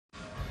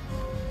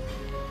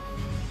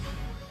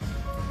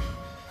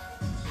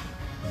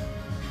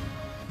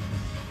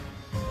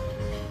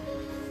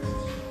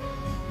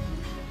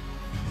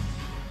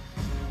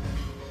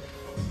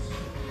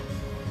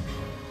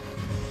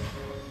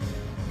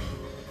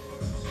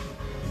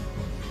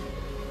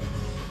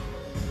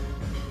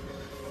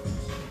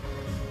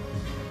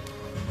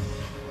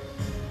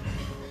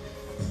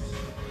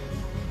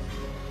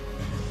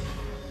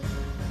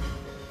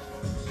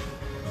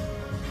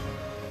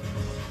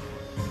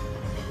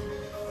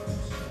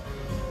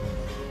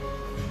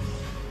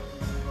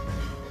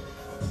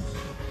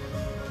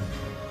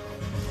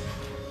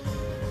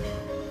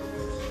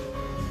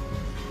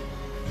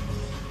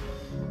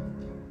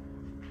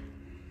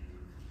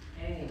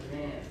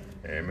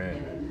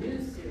new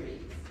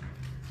series.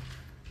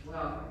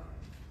 Welcome.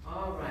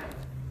 All right.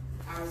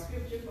 Our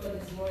scripture for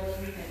this morning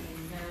can be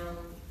found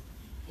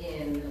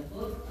in the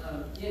book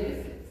of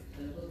Genesis,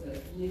 the book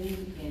of new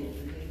beginnings,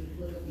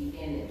 the book of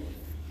beginnings.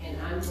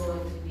 And I'm going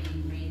to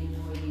be reading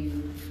for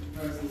you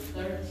verses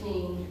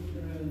 13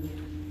 through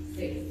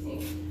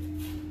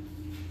 16.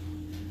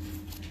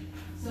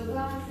 So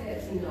God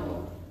said to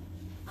Noah,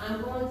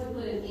 I'm going to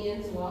put an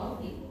end to all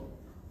people.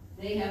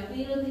 They have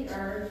filled the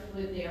earth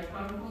with their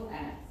harmful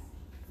acts.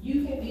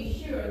 You can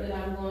be sure that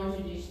I'm going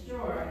to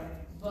destroy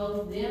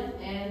both them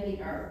and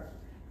the earth.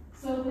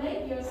 So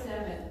make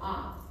yourself an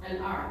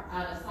ark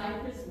out of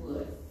cypress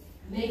wood.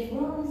 Make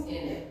rooms in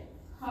it.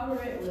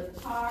 Cover it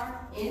with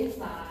tar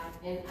inside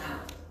and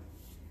out.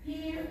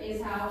 Here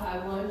is how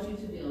I want you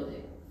to build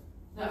it.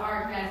 The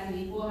ark has to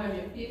be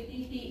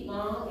 450 feet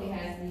long. It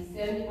has to be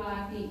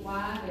 75 feet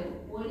wide and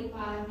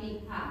 45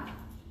 feet high.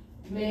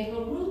 Make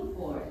a roof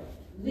for it.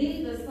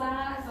 Leave the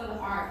sides of the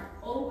ark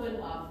open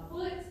a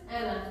foot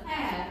and a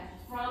half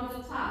from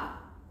the top.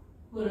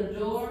 Put a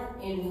door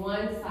in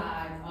one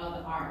side of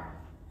the ark.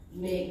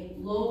 Make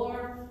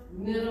lower,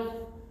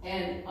 middle,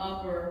 and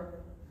upper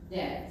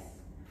decks.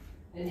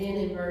 And then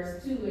in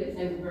verse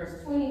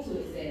 22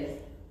 it says,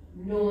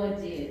 Noah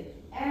did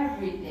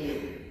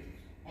everything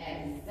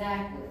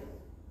exactly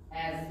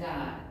as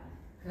God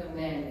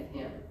commanded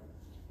him.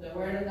 The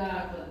word of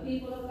God for the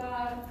people of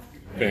God.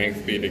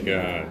 Thanks be to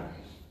God.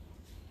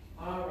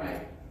 All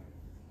right.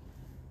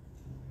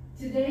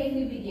 Today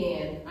we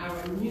begin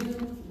our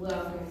new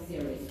welcome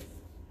series.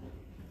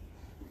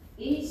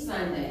 Each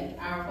Sunday,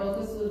 our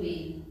focus will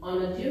be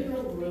on a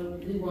different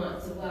group we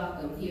want to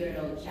welcome here at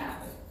Oak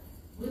Chapel,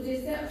 with the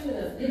exception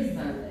of this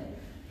Sunday.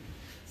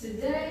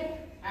 Today,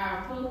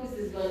 our focus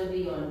is going to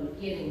be on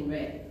getting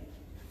ready.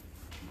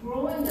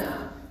 Growing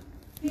up,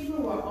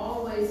 people were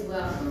always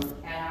welcome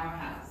at our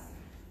house.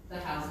 The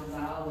house was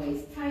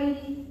always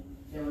tidy,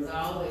 there was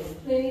always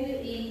plenty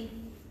to eat,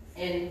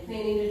 and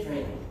plenty to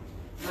drink.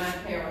 My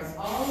parents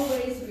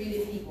always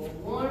greeted people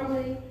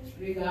warmly,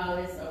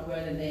 regardless of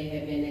whether they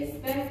had been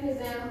expecting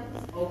them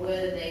or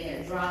whether they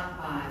had dropped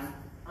by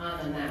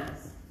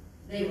unannounced.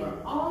 They were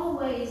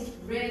always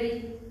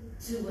ready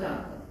to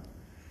welcome.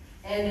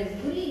 And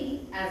if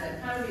we, as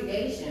a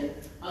congregation,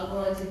 are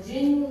going to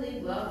genuinely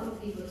welcome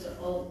people to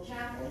Oak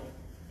Chapel,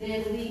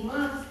 then we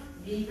must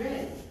be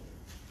ready.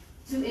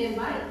 To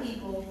invite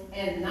people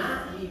and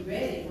not be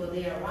ready for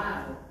their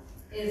arrival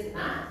is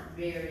not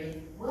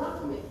very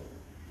welcoming.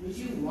 Would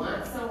you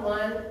want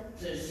someone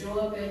to show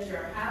up at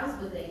your house,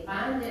 but they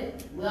find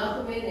it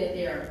welcoming and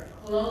their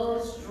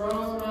clothes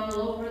strewn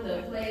all over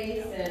the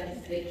place,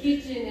 and the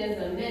kitchen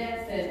is a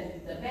mess,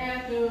 and the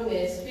bathroom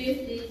is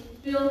filthy,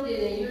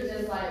 and you're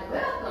just like,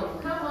 welcome,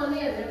 come on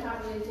in. They're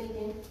probably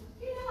thinking,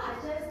 you know, I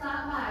just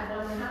stopped by, but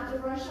I'm going to have to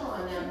brush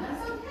on now.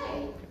 That's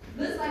okay.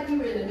 Looks like you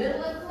were in the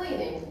middle of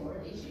cleaning, or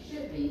at least you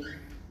should be.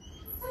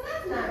 So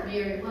that's not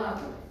very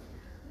welcoming.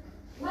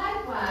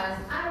 Likewise,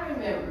 I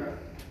remember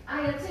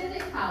I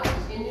attended college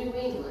in New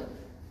England.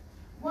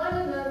 One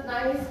of the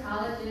nice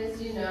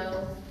colleges, you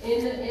know,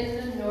 in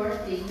the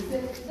Northeast,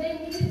 and they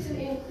needed to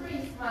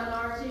increase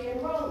minority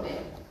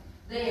enrollment.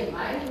 They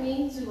invited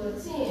me to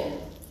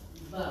attend,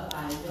 but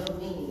by no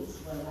means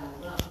was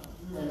I welcome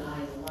when I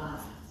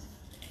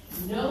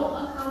arrived. No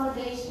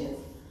accommodations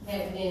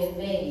had been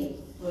made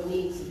for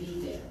me to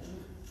be there.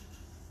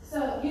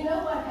 So, you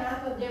know what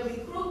happened? Their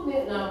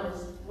recruitment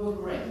numbers were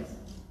great.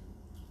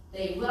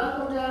 They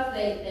welcomed us,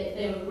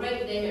 they were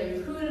great, they had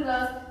recruited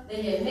us,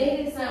 they had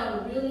made it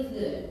sound really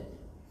good.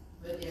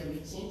 But their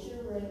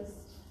retention rates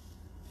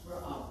were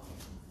awful.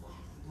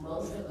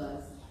 Most of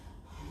us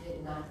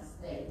did not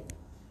stay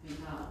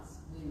because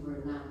we were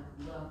not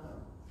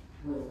welcome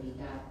when we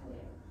got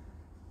there.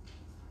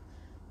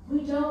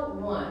 We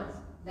don't want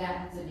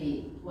that to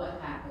be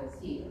what happens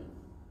here.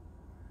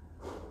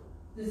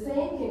 The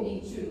same can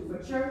be true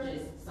for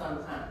churches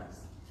sometimes.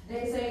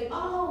 They say,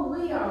 oh,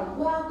 we are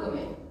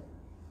welcoming,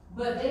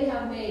 but they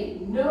have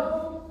made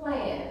no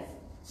plans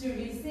to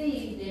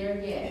receive their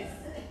guests.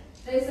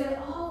 They say,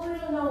 oh, we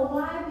don't know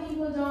why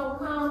people don't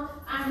come.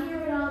 I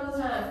hear it all the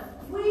time.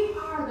 We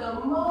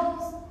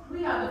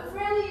are the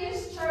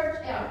friendliest church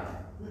ever.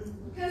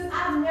 Because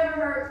I've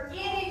never heard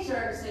any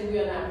church say we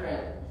are not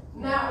friendly.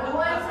 Not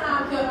one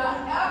time have I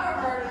ever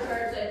heard a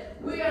church say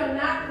we are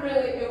not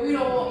friendly and we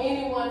don't want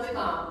anyone to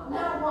come.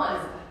 Not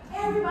once.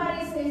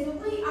 Everybody says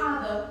that we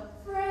are the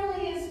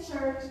friendliest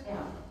church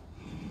ever.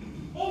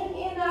 And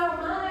in our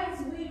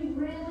minds, we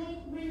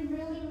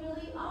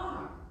really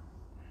are.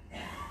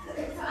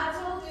 So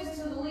I told this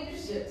to the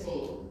leadership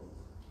team.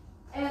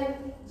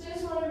 And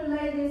just want to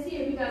relay this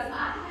here because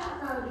I have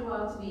found you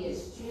all to be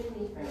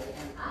extremely friendly,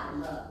 and I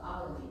love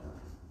all of you.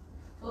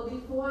 But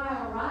before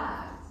I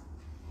arrived,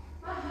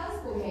 my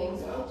husband came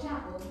to Oak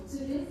Chapel to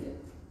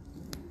visit.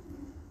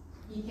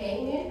 He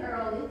came in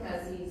early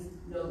because he's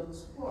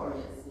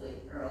notoriously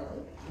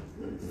early.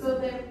 So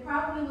that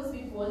probably was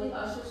before the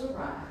ushers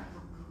arrived.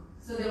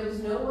 So there was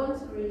no one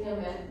to greet him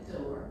at the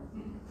door.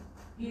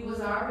 He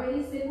was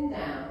already sitting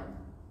down.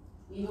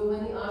 Even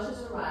when the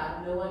ushers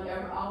arrived, no one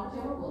ever offered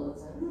him a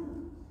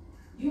bulletin.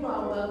 You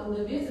all welcome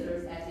the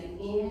visitors at the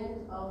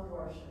end of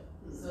worship.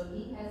 So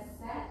he has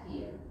sat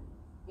here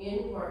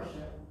in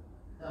worship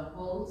the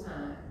whole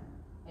time,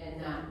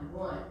 and not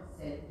once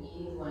had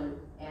anyone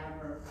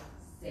ever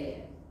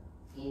said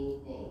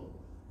anything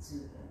to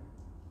him.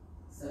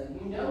 So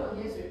you know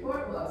what his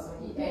report was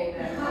when he came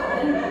back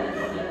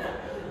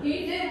home.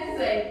 He didn't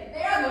say,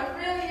 they're the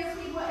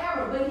friendliest people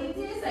ever, but he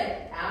did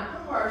say,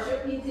 after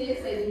worship, he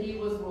did say that he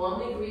was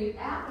warmly greeted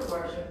after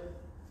worship.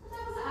 But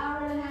that was an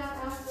hour and a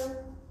half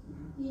after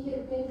he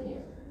had been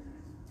here.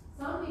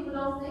 Some people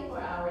don't stay for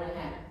an hour and a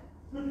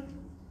half.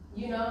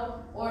 You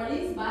know, or at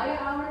least by an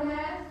hour and a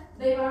half,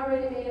 they've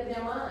already made up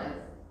their minds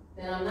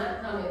that I'm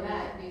not coming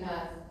back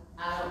because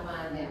I don't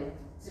find them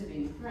to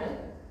be friendly.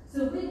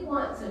 So we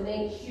want to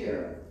make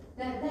sure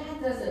that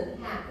that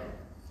doesn't happen.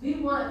 We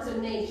want to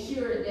make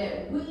sure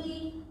that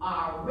we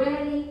are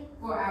ready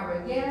for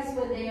our guests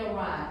when they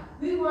arrive.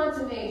 We want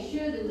to make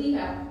sure that we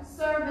have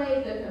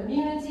surveyed the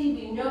community,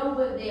 we know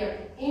what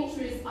their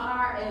interests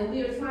are, and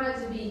we are trying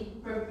to be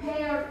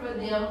prepared for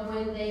them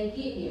when they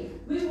get here.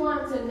 We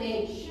want to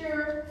make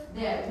sure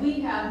that we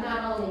have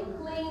not only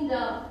cleaned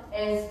up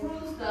and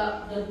spruced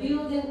up the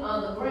building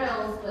on the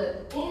grounds,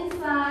 but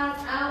inside,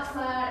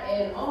 outside,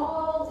 and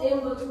all in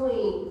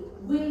between,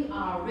 we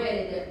are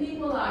ready, that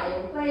people are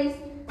in place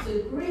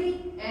to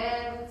greet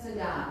and to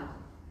guide.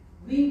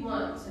 We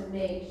want to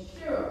make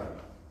sure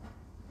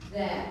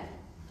that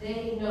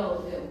they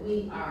know that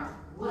we are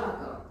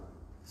welcome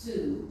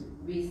to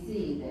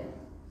receive them.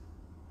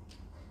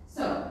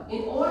 So,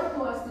 in order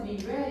for us to be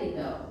ready,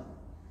 though,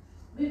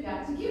 we've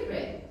got to get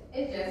ready.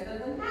 It just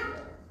doesn't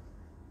happen.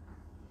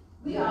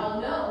 We all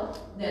know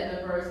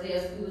that the first day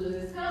of school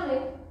is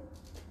coming,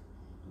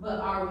 but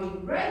are we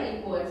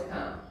ready for it to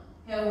come?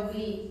 Have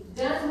we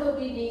done what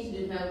we need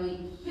to do? Have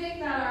we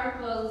picked out our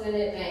clothes in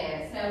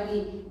advance? Have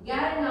we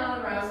gotten all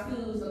of our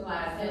school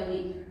supplies? Have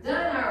we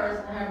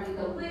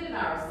completed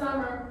our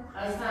summer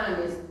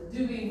assignments?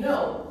 Do we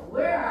know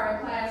where our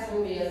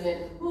classroom is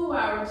and who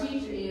our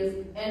teacher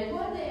is and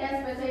what the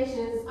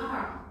expectations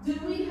are? Do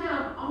we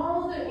have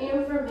all the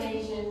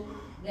information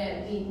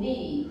that we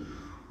need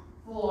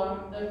for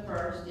the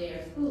first day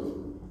of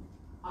school?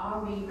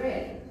 Are we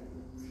ready?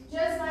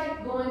 Just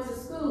like going to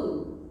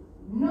school,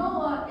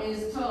 Noah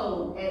is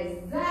told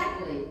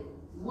exactly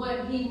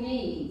what he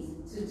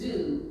needs to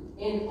do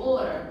in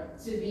order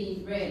to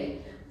be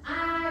ready.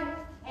 I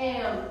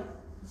am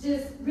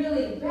just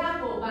really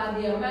baffled by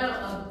the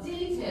amount of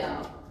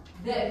detail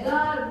that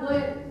God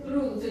went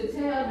through to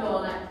tell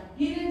Noah. Like,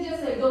 he didn't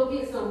just say, go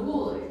get some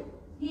wood.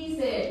 He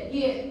said,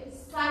 get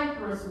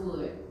cypress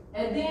wood.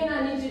 And then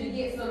I need you to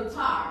get some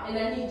tar, and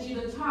I need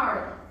you to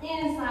tar it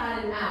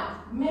inside and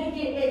out. Make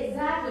it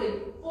exactly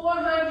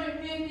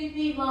 450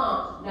 feet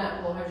long.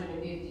 Not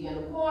 450 and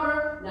a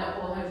quarter, not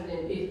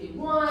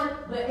 451,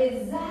 but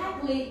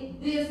exactly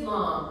this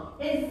long,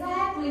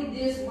 exactly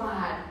this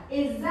wide,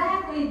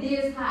 exactly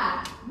this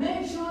high.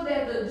 Make sure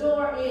that the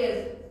door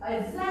is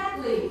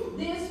exactly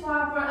this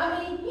far from.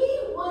 I mean, he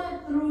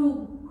went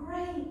through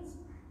great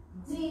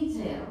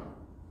detail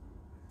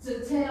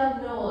to tell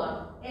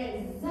Noah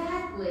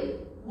exactly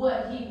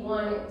what he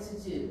wanted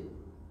to do.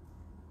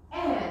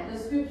 And the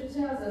scripture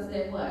tells us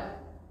that what?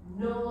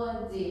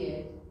 Noah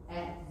did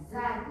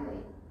exactly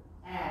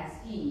as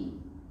he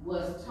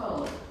was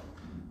told.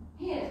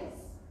 Hence,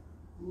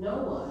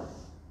 Noah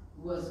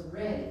was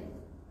ready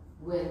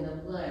when the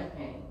flood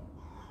came.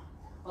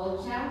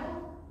 Old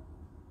Chapel,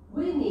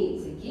 we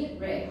need to get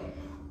ready.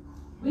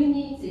 We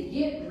need to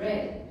get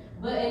ready.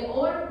 But in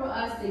order for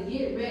us to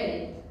get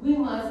ready, we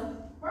must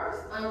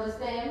first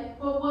understand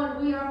for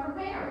what we are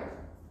preparing.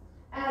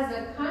 As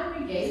a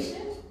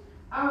congregation,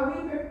 are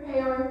we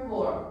preparing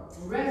for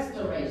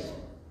restoration?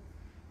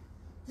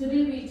 To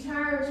be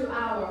returned to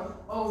our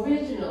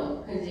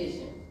original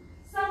condition.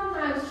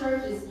 Sometimes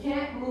churches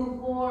can't move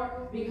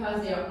forward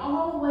because they're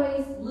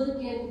always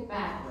looking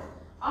backward,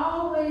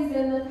 always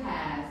in the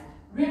past,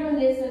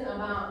 reminiscing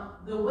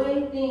about the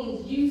way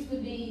things used to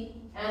be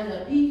and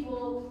the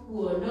people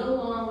who are no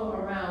longer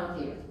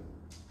around here.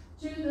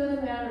 Truth of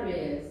the matter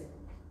is,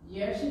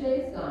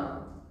 yesterday's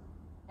gone,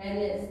 and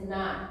it's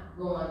not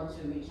going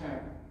to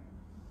return.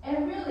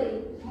 And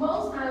really,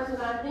 most times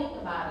when I think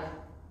about it,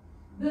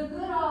 the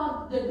good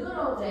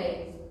old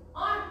days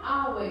aren't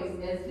always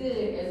as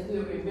good as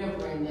we're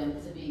remembering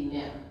them to be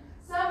now.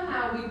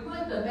 Somehow we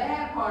put the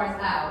bad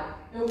parts out,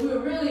 and we're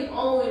really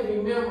only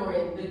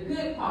remembering the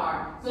good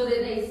part so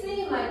that they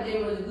seem like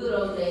they were the good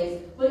old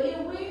days. But if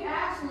we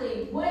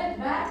actually went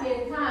back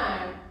in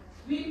time,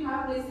 we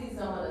probably see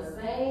some of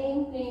the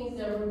same things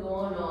that were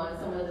going on,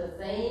 some of the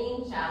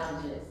same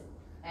challenges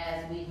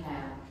as we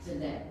have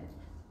today.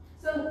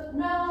 So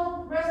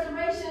no,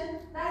 restoration,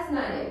 that's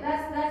not it.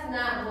 That's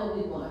not what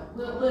we want.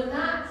 We're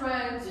not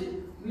trying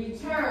to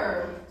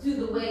return to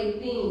the way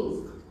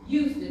things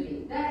used to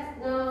be.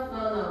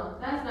 No.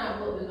 That's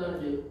not what we're going to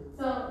do.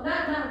 So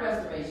not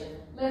restoration.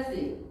 Let's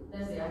see.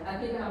 I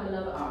think I have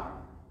another R.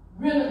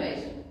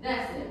 Renovation.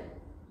 That's it.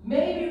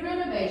 Maybe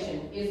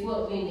renovation is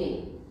what we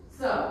need.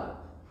 So,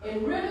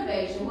 in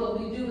renovation, what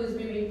we do is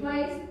we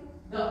replace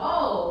the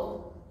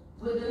old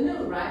with the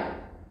new, right?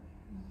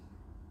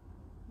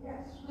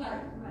 Yes, right.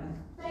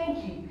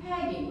 Thank you,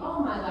 Peggy. Oh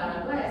my God,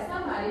 I'm glad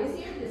somebody is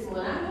here this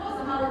morning. I know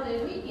it's a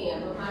holiday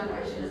weekend, but my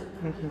gracious.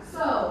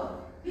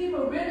 So,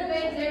 people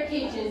renovate their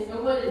kitchens,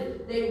 and what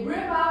is, they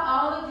rip out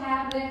all the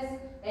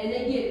cabinets, and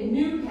they get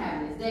new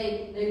cabinets.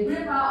 They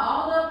rip out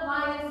all the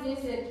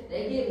appliances, and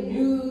they get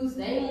new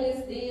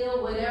stainless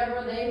steel,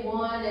 whatever they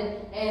want,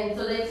 and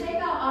so they take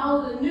out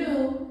all the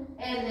new,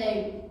 and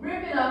they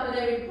rip it up, and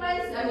they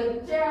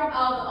tear up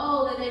all the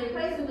old, and they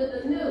replace it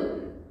with the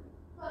new.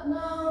 But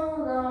no.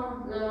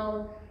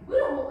 We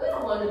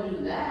don't want to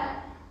do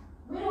that.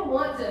 We don't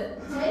want to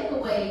take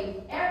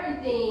away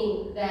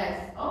everything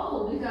that's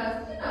old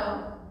because,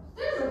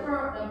 there's a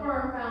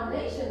firm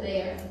foundation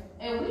there,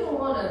 and we don't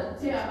want to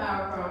tear up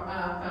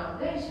our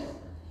foundation.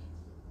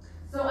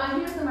 So I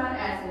hear somebody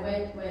asking,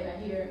 wait, I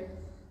hear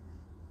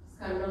it's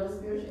coming on the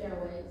spiritual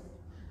airways.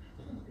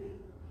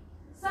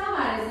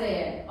 Somebody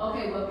said,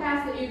 okay, well,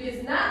 Pastor, if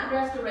it's not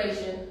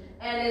restoration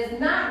and it's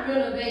not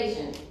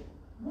renovation,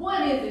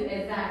 what is it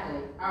exactly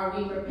are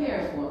we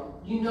preparing for?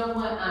 You know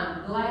what?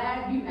 I'm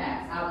glad you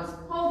asked. I was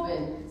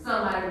hoping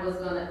somebody was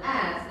going to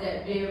ask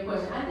that very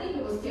question. I think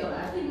it was Taylor.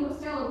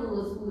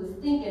 Who was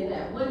thinking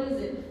that. What is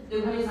it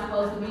that we're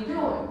supposed to be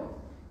doing?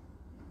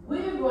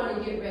 We're going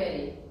to get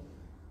ready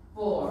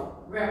for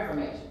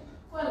Reformation.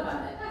 What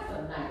about that?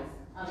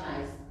 That's a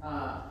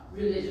nice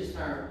religious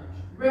term.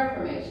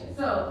 Reformation.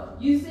 So,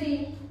 you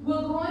see,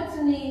 we're going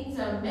to need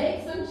to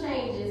make some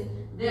changes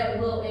that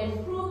will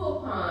improve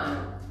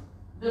upon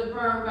the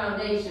firm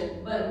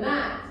foundation, but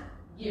not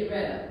get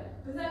rid of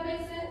it. Does that make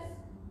sense?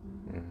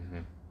 Mm-hmm.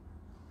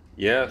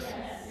 Yes.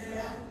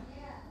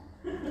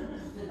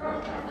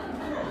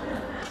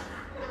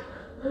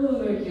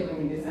 Ooh, they're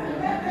killing me this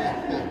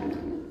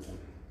time.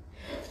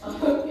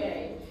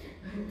 Okay.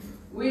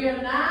 We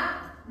are not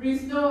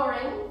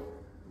restoring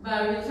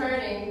by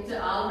returning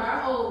to all of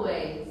our old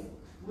ways.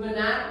 We're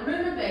not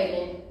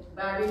renovating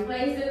by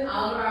replacing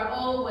all of our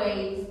old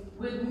ways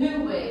with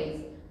new ways.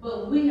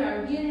 But we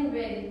are getting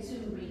ready to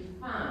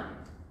refine.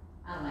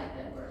 I like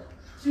that word.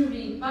 To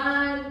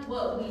refine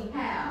what we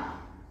have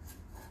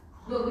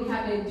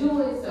been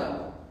doing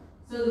so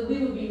that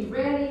we will be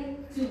ready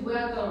to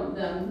welcome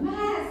the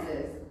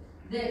masses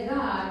that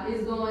God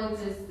is going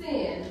to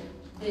send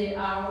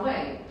our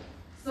way.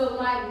 So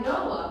like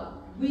Noah,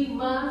 we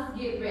must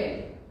get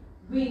ready.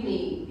 We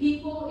need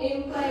people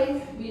in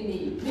place. We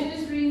need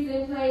ministries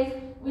in place.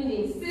 We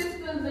need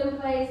systems in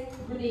place.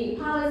 We need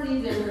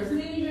policies and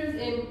procedures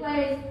in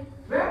place.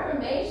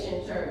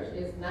 Reformation, church,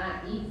 is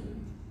not easy.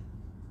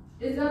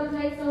 It's going to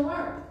take some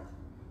work.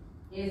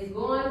 It's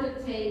going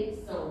to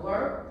take some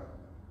work.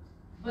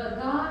 But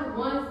God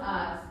wants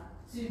us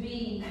to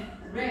be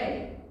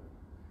ready.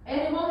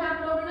 And it won't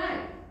happen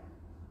overnight.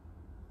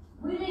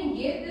 We didn't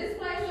get this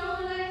place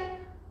overnight.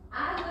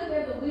 I look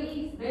at the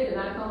weeds. They did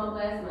not come up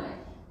last night.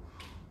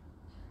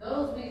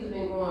 Those weeds have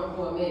been growing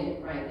for a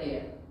minute right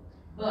there.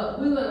 But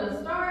we're going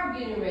to start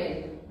getting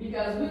ready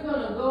because we're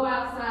going to go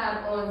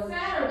outside on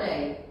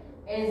Saturday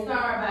and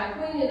start by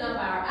cleaning up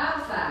our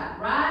outside,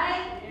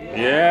 right?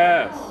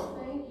 Yes. Oh,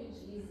 thank you,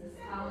 Jesus.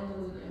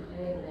 Hallelujah.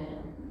 Amen.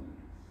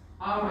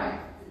 All right.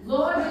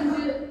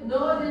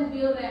 Noah didn't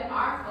build that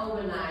ark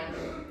overnight.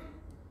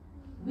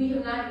 We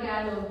have not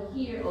gotten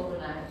here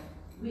overnight.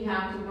 We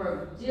have to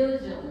work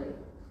diligently.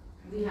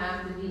 We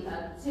have to be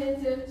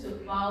attentive to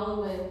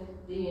following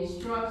the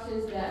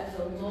instructions that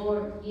the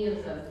Lord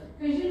gives us.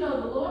 Because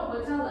the Lord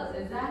will tell us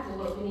exactly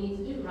what we need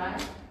to do,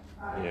 right?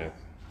 Yes.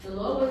 The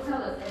Lord will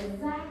tell us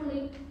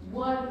exactly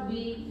what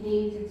we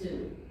need to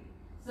do.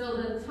 So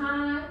the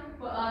time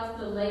for us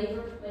to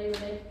labor, the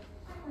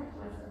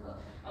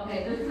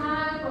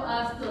time for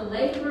us to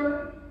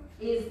labor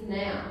is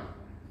now,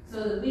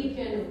 so that we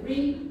can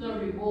reap the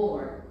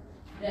reward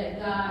that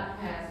God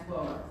has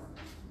for us.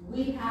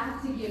 We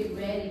have to get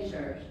ready,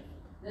 church.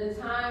 The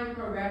time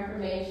for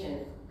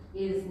Reformation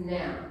is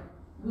now.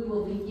 We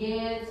will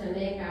begin to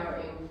make our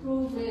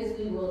improvements.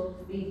 We will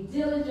be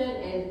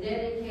diligent and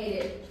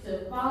dedicated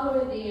to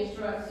following the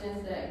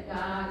instructions that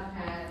God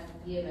has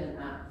given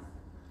us.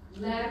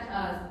 Let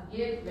us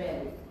get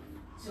ready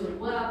to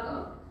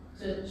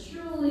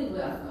truly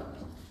welcome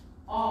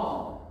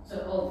all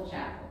to Oak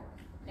Chapel.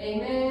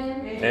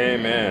 Amen?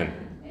 Amen.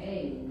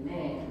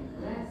 Amen.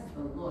 Bless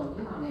the Lord.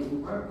 Y'all made me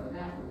work for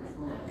that one this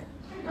morning.